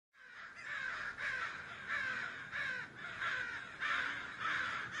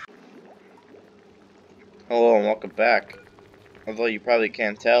Hello and welcome back. Although you probably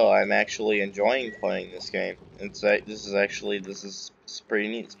can't tell, I'm actually enjoying playing this game. This is pretty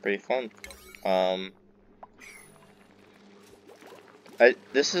neat. It's pretty fun. Um,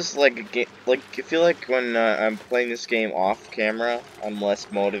 this is like a game. Like I feel like when I'm playing this game off camera, I'm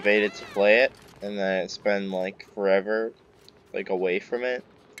less motivated to play it, and then I spend like forever like away from it.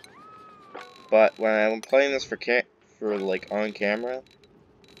 But when I'm playing this for like on camera,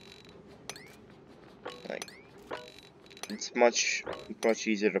 like it's much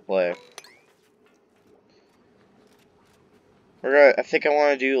easier to play. I think I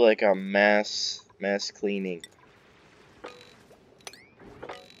want to do like a mass cleaning.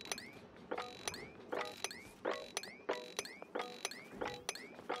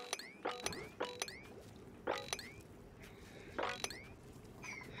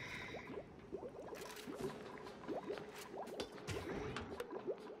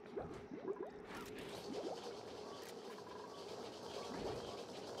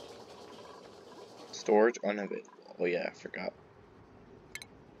 Storage unavailable. Oh yeah, I forgot.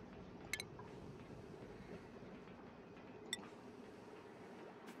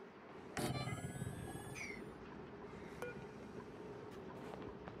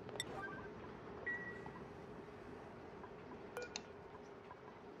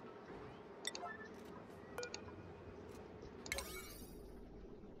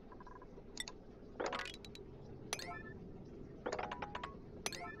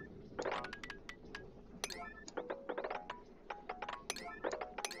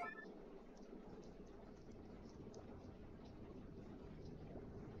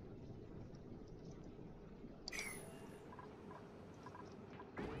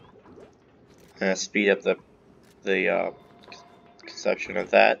 Speed up the conception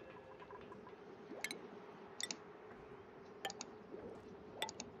of that.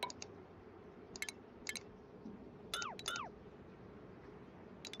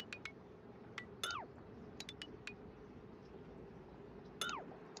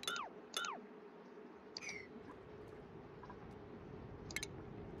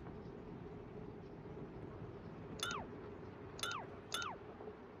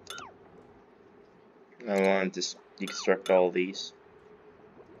 I want to just deconstruct all these.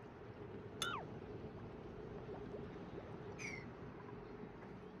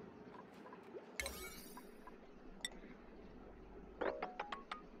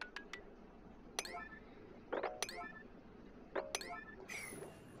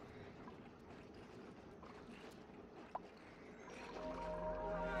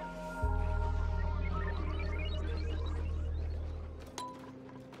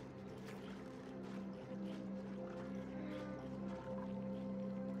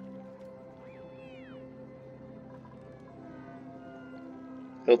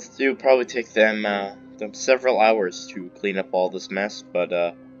 It'll probably take them several hours to clean up all this mess, but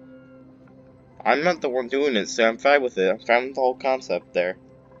I'm not the one doing it, so I'm fine with it. I'm fine with the whole concept there.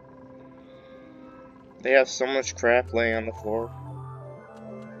 They have so much crap laying on the floor.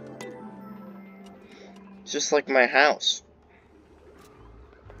 It's just like my house.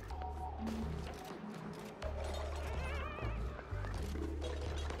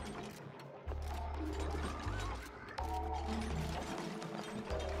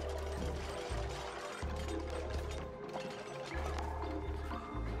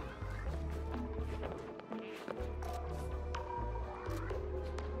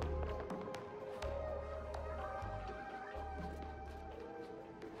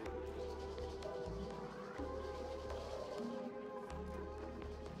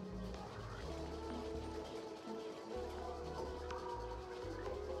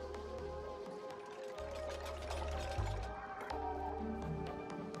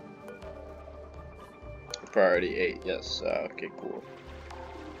 Priority 8, yes. Okay, cool.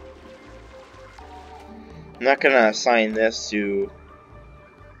 I'm not gonna assign this to...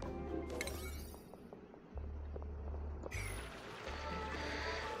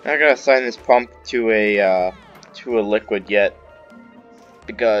 I'm not gonna assign this pump to a liquid yet,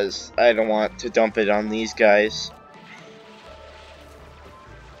 because I don't want to dump it on these guys.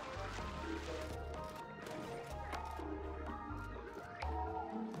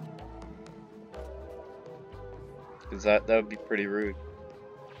 Because that would be pretty rude.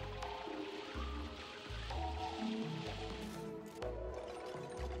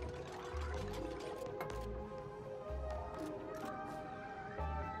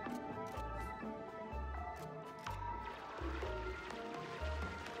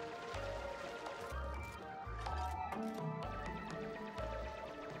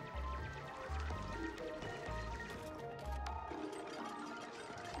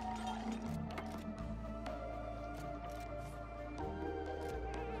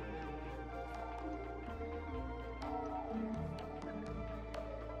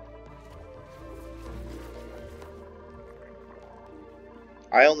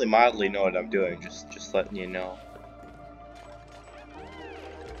 I only mildly know what I'm doing, just letting you know.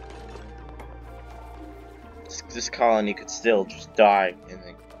 This colony could still just die, and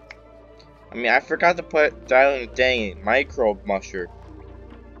then, I mean, I forgot to put dang microbe musher.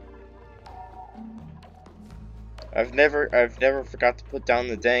 I've never forgot to put down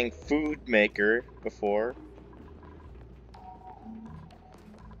the dang food maker before.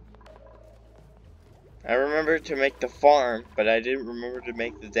 I remember to make the farm, but I didn't remember to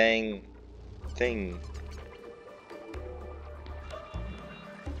make the dang thing.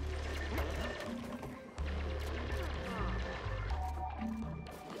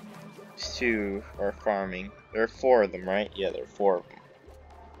 These two are farming. There are 4 of them, right? Yeah, there are 4 of them.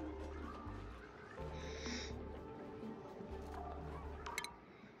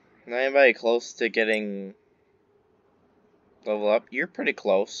 Is anybody close to getting level up? You're pretty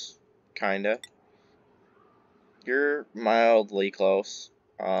close, kinda. You're mildly close.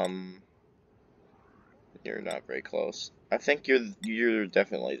 You're not very close. I think you're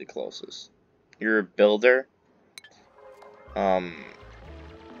definitely the closest. You're a builder. The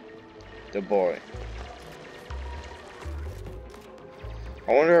boy.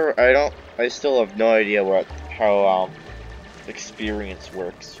 I wonder. I still have no idea how experience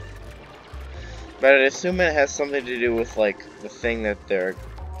works. But I assume it has something to do with like the thing that they're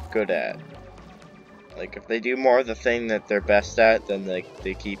good at. Like if they do more of the thing that they're best at, then they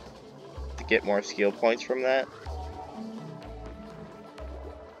get more skill points from that.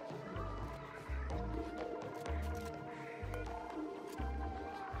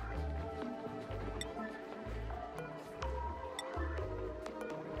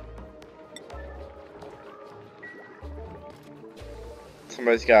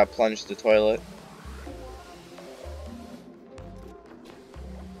 Somebody's gotta plunge the toilet.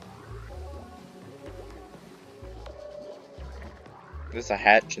 There's a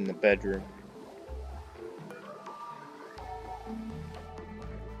hatch in the bedroom.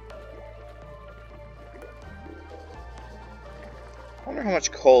 I wonder how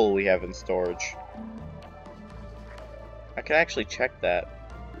much coal we have in storage. I can actually check that.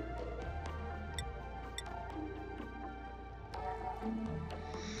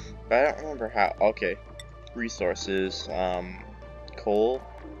 But I don't remember how. Okay. Resources. Coal.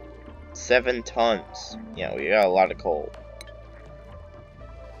 7 tons. Yeah, we got a lot of coal.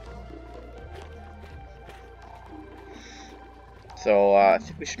 So, I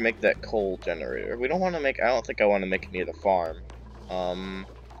think we should make that coal generator. We don't want to make, I don't think I want to make it near the farm. Where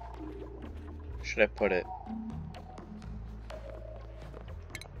should I put it?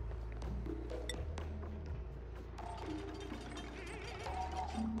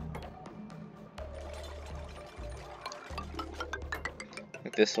 I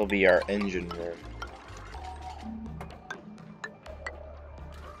think this will be our engine room.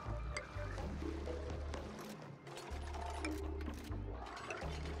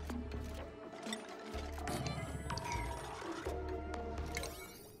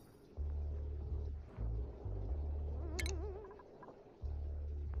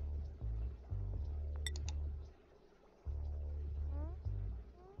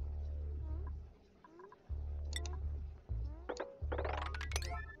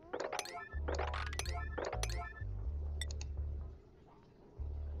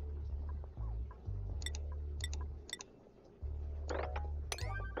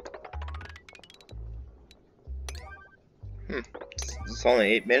 It's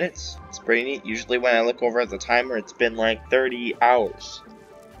only 8 minutes. It's pretty neat. Usually when I look over at the timer, it's been like 30 hours.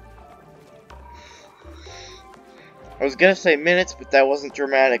 I was gonna say minutes, but that wasn't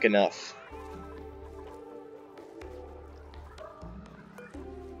dramatic enough.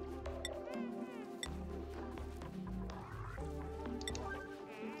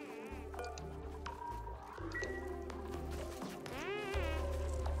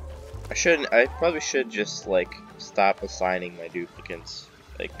 I probably should just, like, stop assigning my duplicates,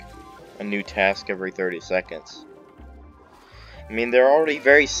 like, a new task every 30 seconds. I mean, they're already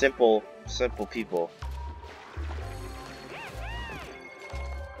very simple people.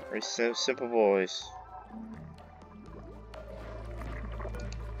 Very simple boys.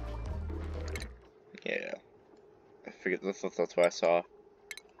 Yeah. I figured that's what I saw.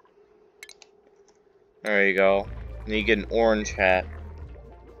 There you go. And you get an orange hat.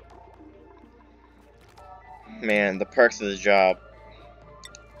 Man, the perks of the job.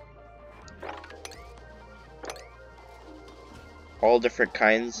 All different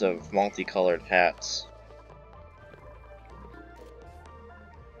kinds of multicolored hats.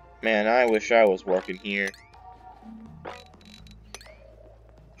 Man, I wish I was working here. I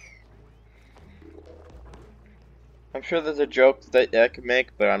 'Cause I'm sure there's a joke that I could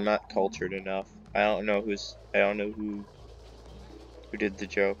make, but I'm not cultured enough. I don't know who did the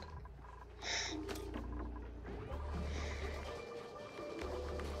joke.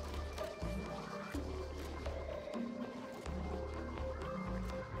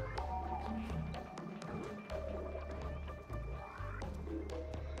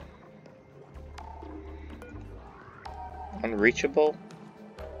 Unreachable?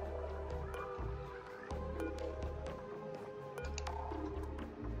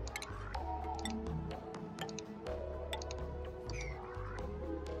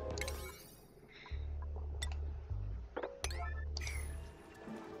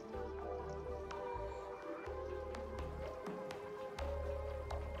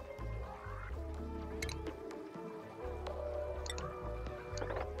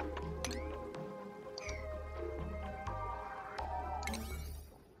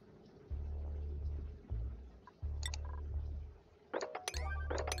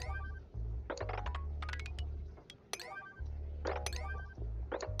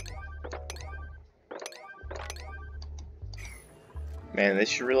 Man, they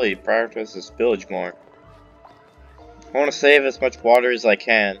should really prioritize this village more. I want to save as much water as I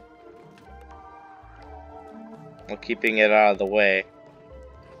can, while keeping it out of the way.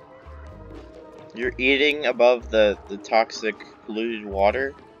 You're eating above the toxic, polluted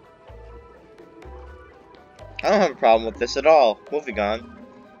water? I don't have a problem with this at all. Moving on.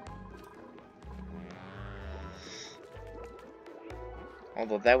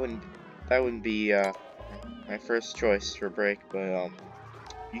 Although that wouldn't be my first choice for a break, but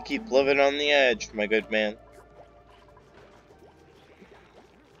you keep living on the edge, my good man.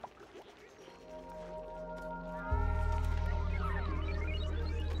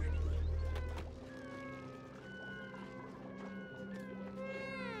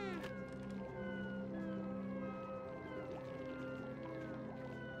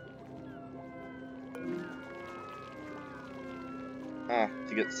 Ah,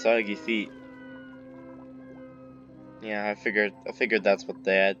 to get soggy feet. Yeah, I figured that's what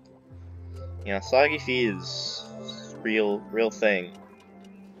they had. You know, soggy feet is real thing.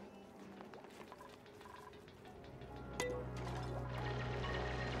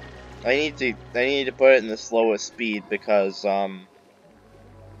 I need to put it in the slowest speed because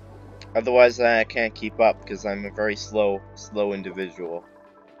otherwise I can't keep up because I'm a very slow individual.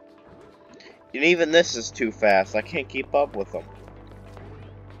 And even this is too fast. I can't keep up with them.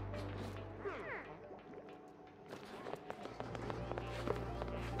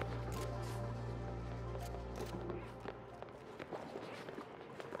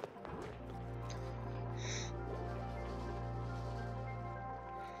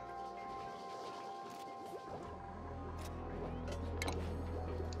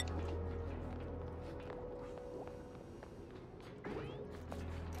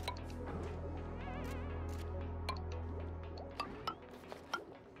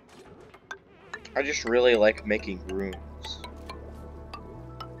 I just really like making rooms.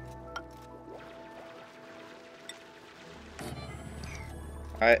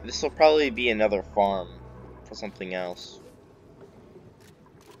 This will probably be another farm for something else.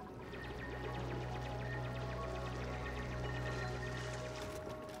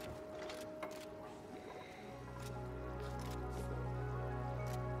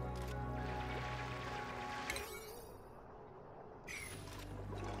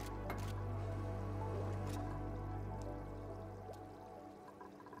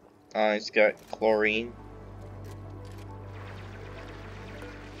 It's got chlorine.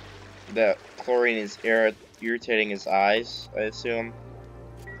 That chlorine is irritating his eyes, I assume.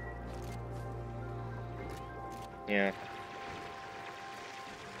 Yeah.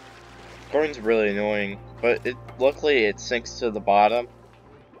 Chlorine's really annoying, but luckily it sinks to the bottom.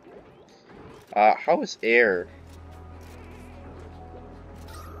 How is air?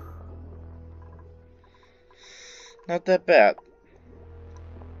 Not that bad.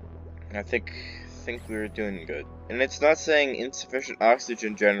 I think we were doing good. And it's not saying insufficient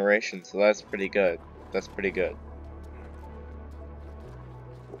oxygen generation, so that's pretty good. That's pretty good.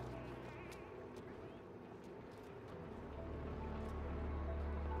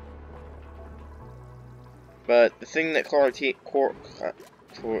 But the thing that chlorine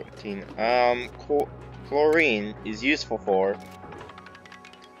is useful for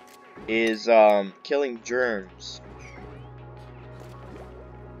is killing germs.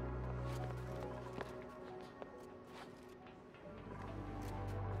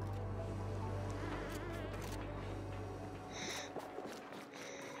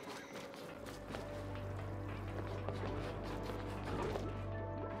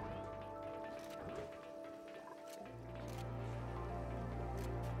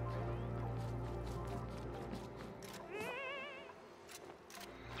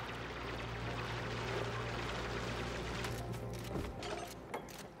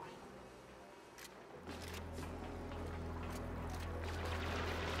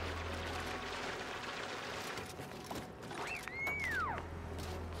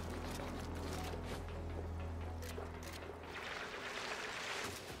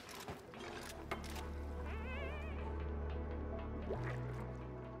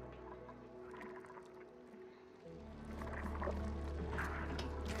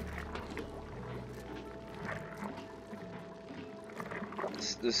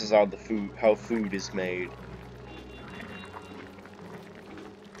 this is how food is made.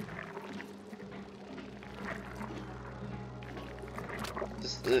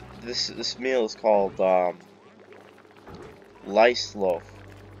 This meal is called lice loaf.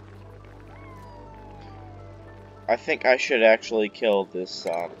 I think I should actually kill this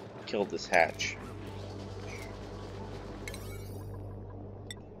hatch.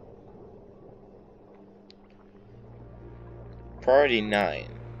 Priority 9,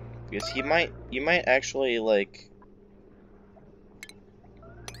 because you might actually like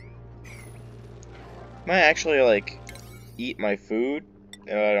eat my food,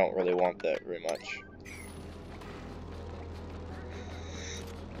 and I don't really want that very much.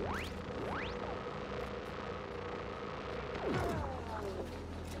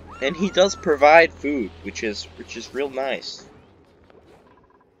 And he does provide food, which is real nice.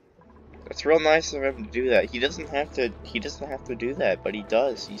 It's real nice of him to do that. He doesn't have to do that, but he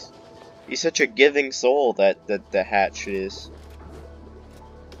does. He's such a giving soul that the hatch is.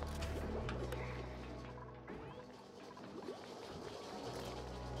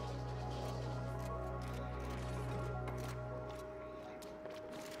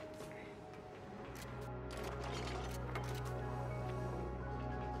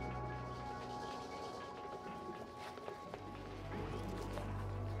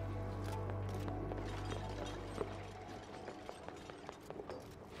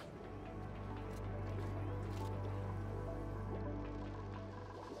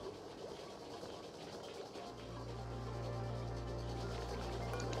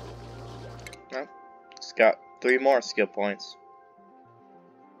 Well, it's got 3 more skill points.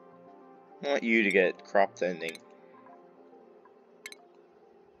 I want you to get crop tending.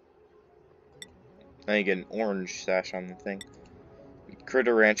 Now you get an orange sash on the thing.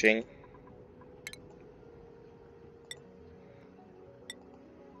 Critter ranching.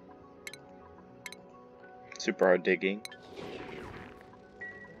 Super hard digging.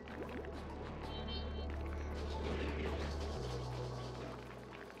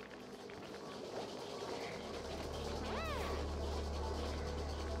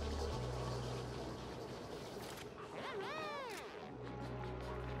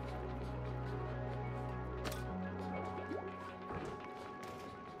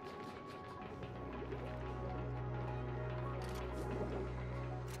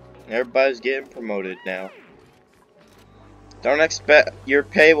 Everybody's getting promoted now. Don't expect your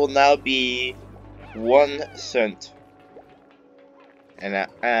pay will now be 1 cent and a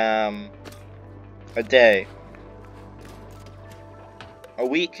day, a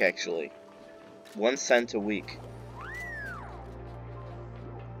week actually, 1 cent a week.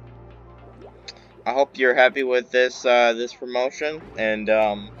 I hope you're happy with this this promotion, and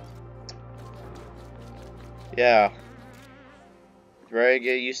yeah. Very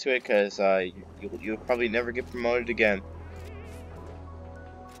get used to it, because you'll probably never get promoted again.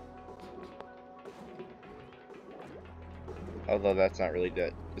 Although it's not really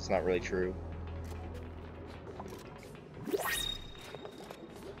true.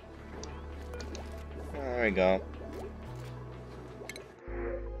 There we go.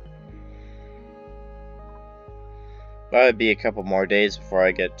 That'd be a couple more days before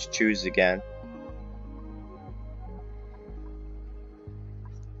I get to choose again.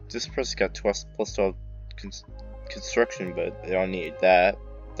 This person got plus 12 construction, but they don't need that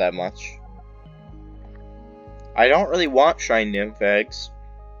much. I don't really want shiny nymph eggs.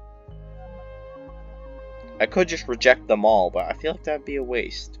 I could just reject them all, but I feel like that'd be a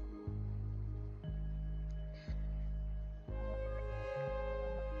waste.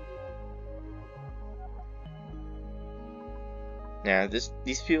 Yeah,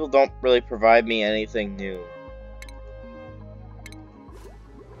 these people don't really provide me anything new.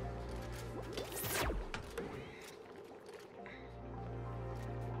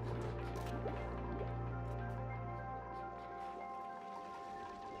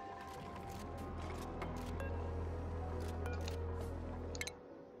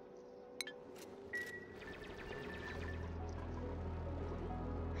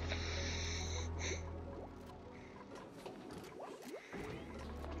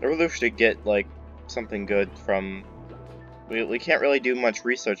 I really wish to get like something good from. We can't really do much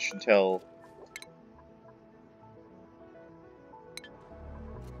research until.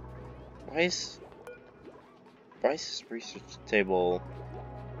 Why is this research table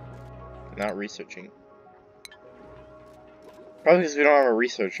not researching? Probably because we don't have a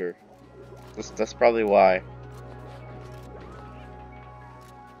researcher. That's probably why.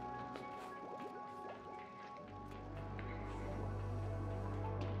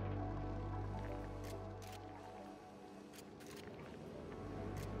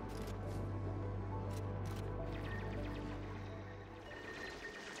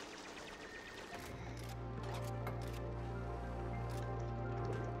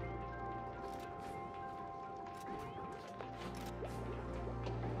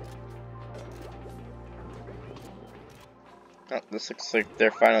 Oh, this looks like they're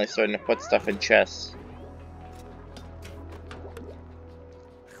finally starting to put stuff in chests.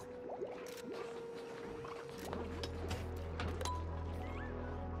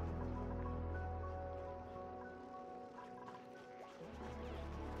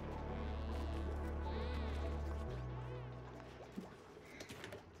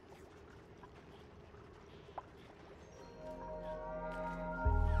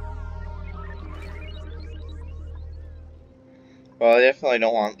 Well, I definitely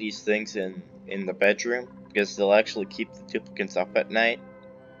don't want these things in the bedroom, because they'll actually keep the duplicants up at night.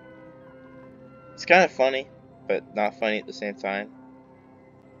 It's kind of funny, but not funny at the same time.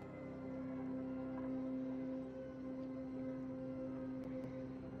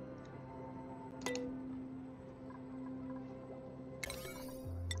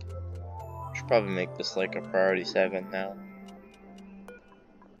 Should probably make this like a priority 7 now.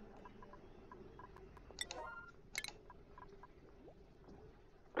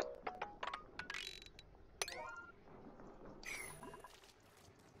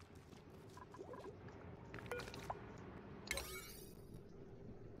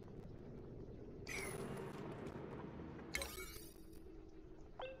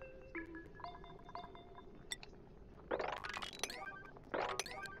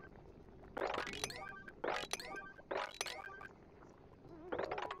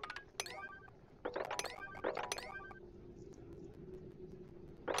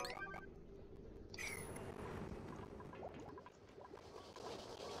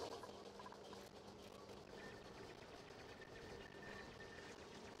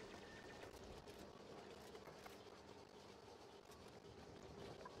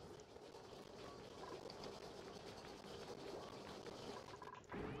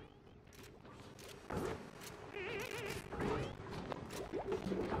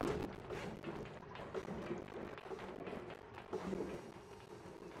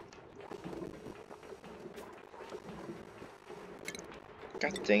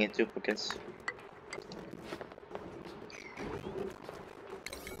 God dang it, duplicates.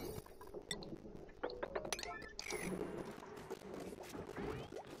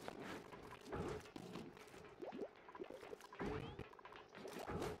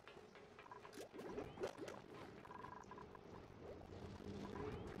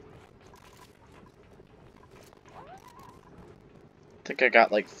 I think I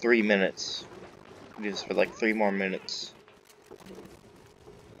got like 3 minutes. Do this for like 3 more minutes.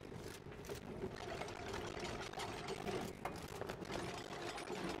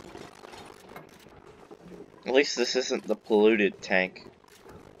 At least this isn't the polluted tank.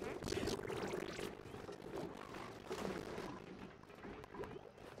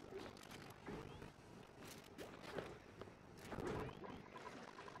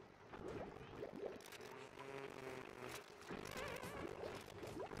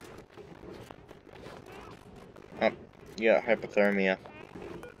 Oh, yeah, hypothermia.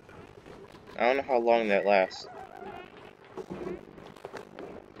 I don't know how long that lasts.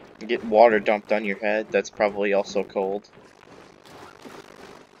 You get water dumped on your head, that's probably also cold.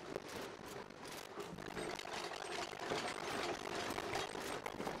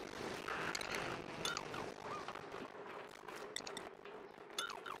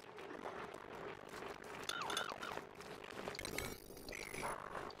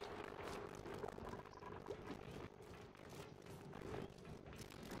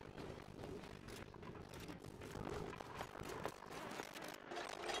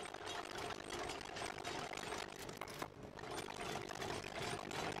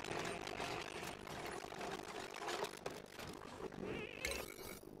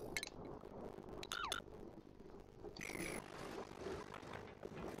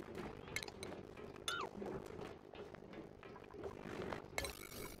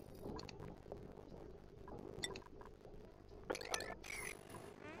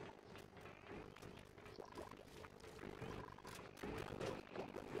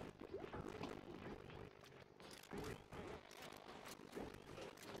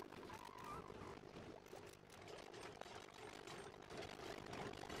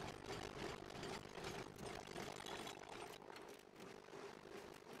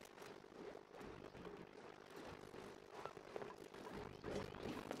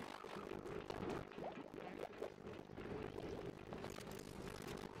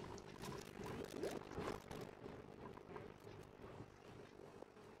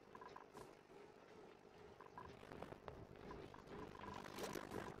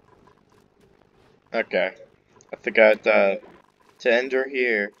 Okay. I forgot to end her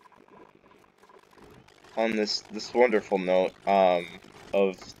here on this wonderful note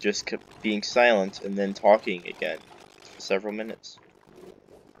of just being silent and then talking again several minutes.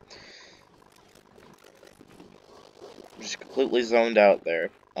 Just completely zoned out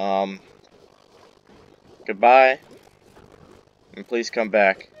there. Goodbye. And please come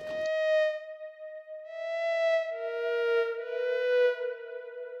back.